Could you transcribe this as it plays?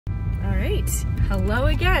right, hello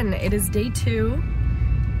again. It is day 2.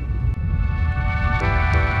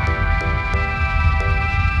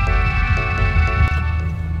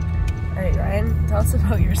 All right, Ryan, tell us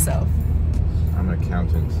about yourself. I'm an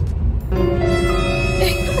accountant.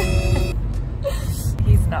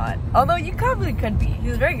 He's not. Although you probably could be.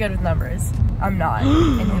 He's very good with numbers. I'm not.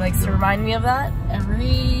 And he likes to remind me of that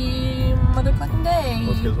every motherfucking day.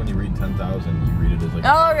 Well, it's because when you read 10,000, you read it as like...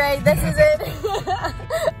 All right, this is it.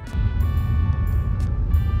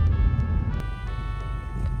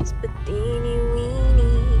 Spadini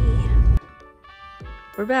weenie.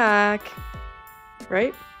 We're back.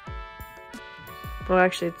 Right? Well,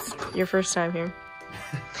 actually, it's your first time here.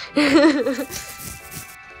 Yeah,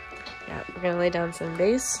 we're gonna lay down some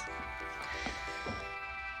bass.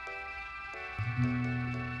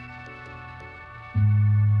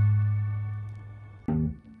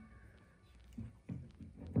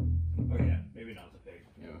 Oh yeah, maybe not the pig.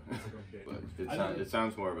 Yeah. But it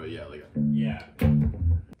sounds more of a, yeah, like a... Yeah.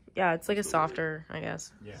 Yeah, it's like a softer, I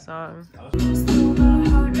guess, Yeah. song.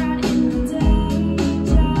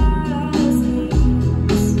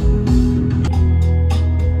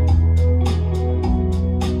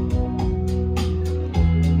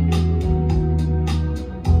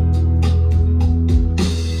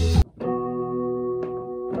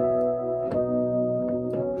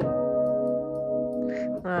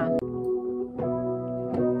 Wow.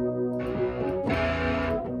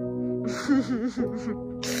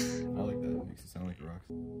 I like that. It makes it sound like a rock.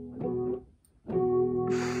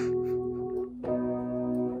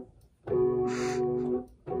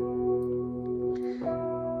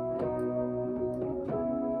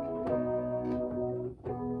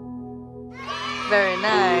 Very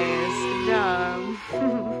nice. Good job.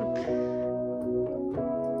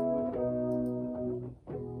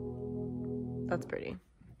 That's pretty.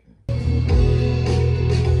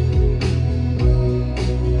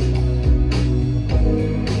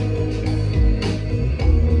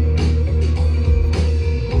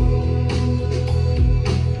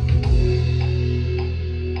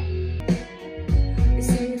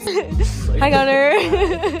 Hi, Gunner.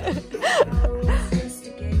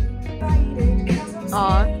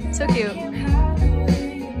 Aw, so cute.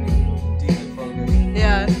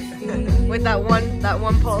 Yeah, with that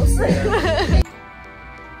one pulse.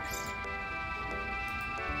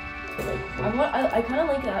 I kind of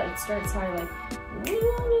like that. It starts high, like.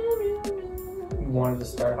 You wanted to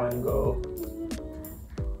start high and go.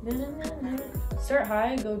 Start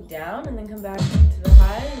high, go down, and then come back to the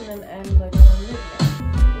high, and then end like on a mid.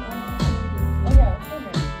 Oh yeah,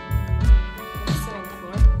 okay. Just sit on the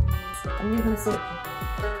floor. I'm gonna sit.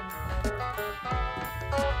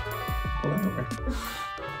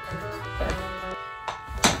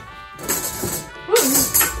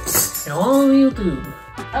 On YouTube.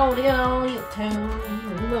 Oh, the old town,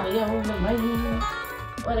 the old man.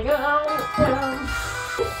 Wanna go down?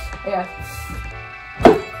 Yeah.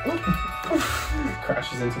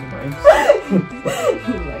 Crashes into the mic.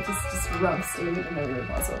 Yeah, just rubs David in the rear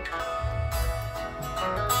muscle.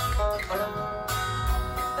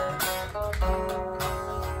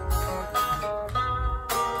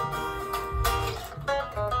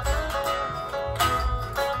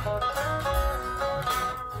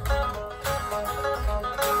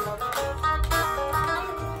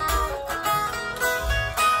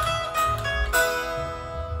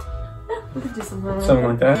 We could do something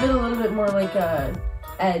like that? A little bit more like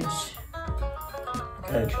edge.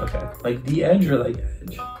 Edge, okay. Like the edge or like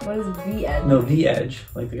edge? What is the edge? No, the edge.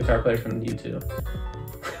 Like the guitar player from U2.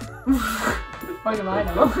 What do I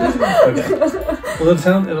know? Okay. Well, it'll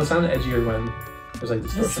sound edgier when there's like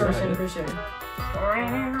distortion for sure.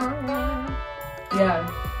 Yeah.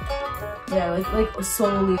 Yeah, like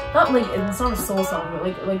solely. Not like it's not a soul song, but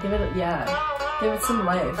like give it give it some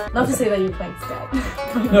life. Not to say that your plank's dead.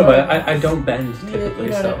 No, but I don't bend typically, you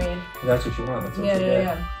know so what I mean? if that's what you want. That's what you get.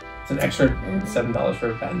 Yeah. It's an extra $7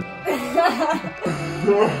 for a bend.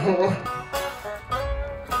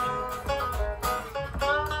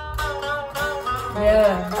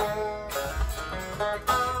 Yeah.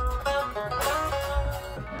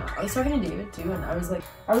 I was talking to David too, and I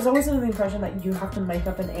was always under the impression that you have to mic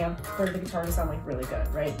up an amp for the guitar to sound like really good,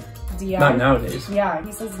 right? Not nowadays. Yeah,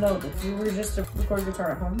 he says no. If you were just to record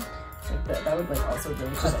guitar at home, like that would like also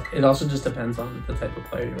really cut it. It also just depends on the type of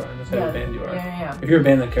player you are and the type of band you are. Yeah. If you're a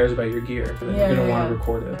band that cares about your gear, then you're gonna want to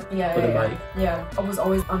record it with a mic. Yeah, I was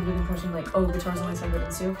always under the impression like, oh, guitars only sound good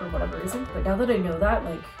in studio for whatever reason. But now that I know that,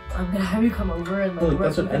 like, I'm gonna have you come over and like. Well,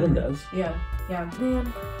 that's what Evan does. Yeah.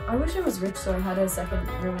 Man, I wish I was rich so I had a second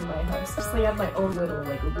room in my house. Just like I had my own little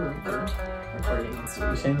like room for recording and stuff.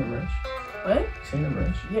 You're saying I'm rich? What? You saying I'm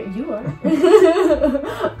rich? Yeah, you are.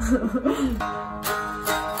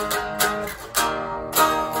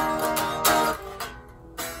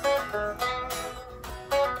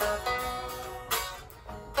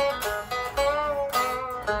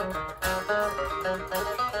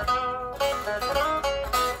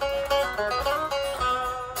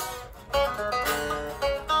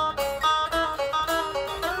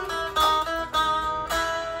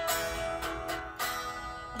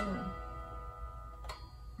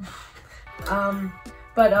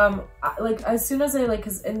 Like as soon as I like,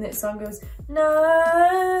 cause in the song goes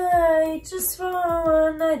night, just for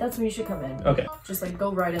one night. That's when you should come in. Okay. Just like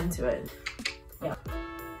go right into it. Yeah.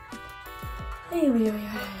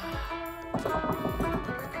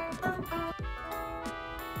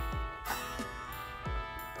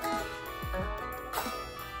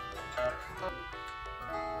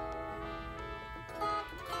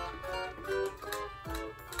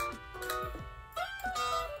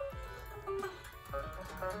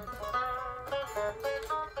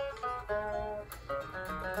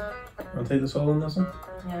 Wanna take the solo in this one?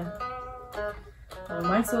 Yeah.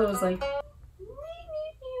 My solo was like.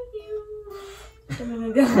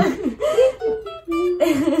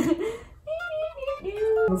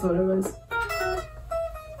 That's what it was.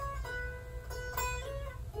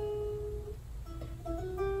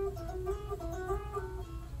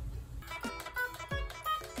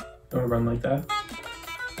 You wanna run like that?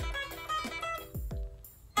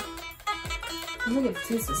 I think it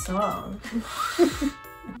suits the song.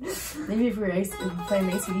 Maybe if we were playing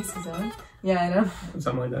AC/DC zone. Yeah, I know.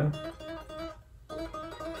 Something like that.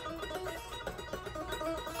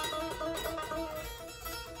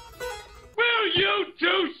 Will you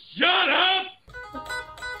two shut up?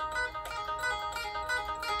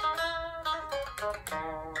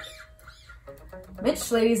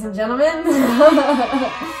 Mitch, ladies and gentlemen.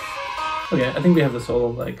 Okay, I think we have the solo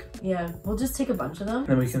like. Yeah, we'll just take a bunch of them,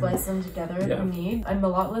 Then we can splice them together if we need. I'm a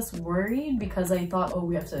lot less worried because I thought, oh,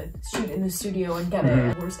 we have to shoot in the studio and get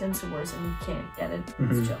it. Worst comes to worst and we can't get it.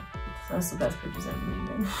 It's chill. So that's the best purchase I've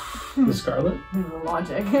ever made. The Scarlet? The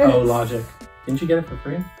Logic. Oh, Logic. Didn't you get it for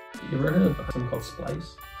free? You ever heard of something called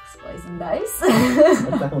Splice? Splice and dice.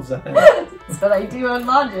 What the hell's that? That's what I do on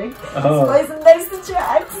Logic. Oh. Splice and dice the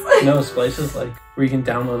tracks. No, Splice is like where you can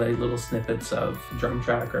download like little snippets of drum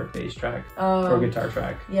track or bass track or guitar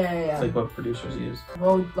track. Yeah. It's like what producers use.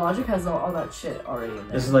 Well, Logic has all that shit already in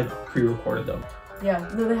there. This is like pre-recorded though. Yeah,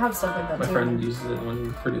 no, they have stuff like that My too. friend uses it when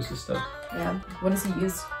he produces stuff. Yeah. What does he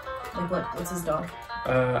use? Like what's his dog?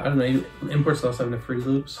 I don't know. He imports stuff into Free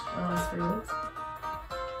Loops. Oh, it's for loops.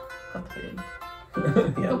 Complicated.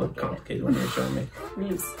 Yeah, it looked complicated when you were showing me.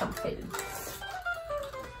 Loops, complicated.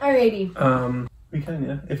 Alrighty. We can,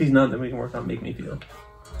 yeah. If he's not, then we can work on Make Me Feel.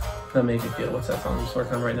 Not Make Me Feel. What's that song I'm just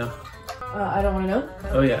working on right now? I don't want to know.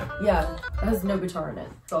 Oh yeah. Yeah, it has no guitar in it,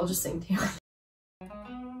 so I'll just sing to you.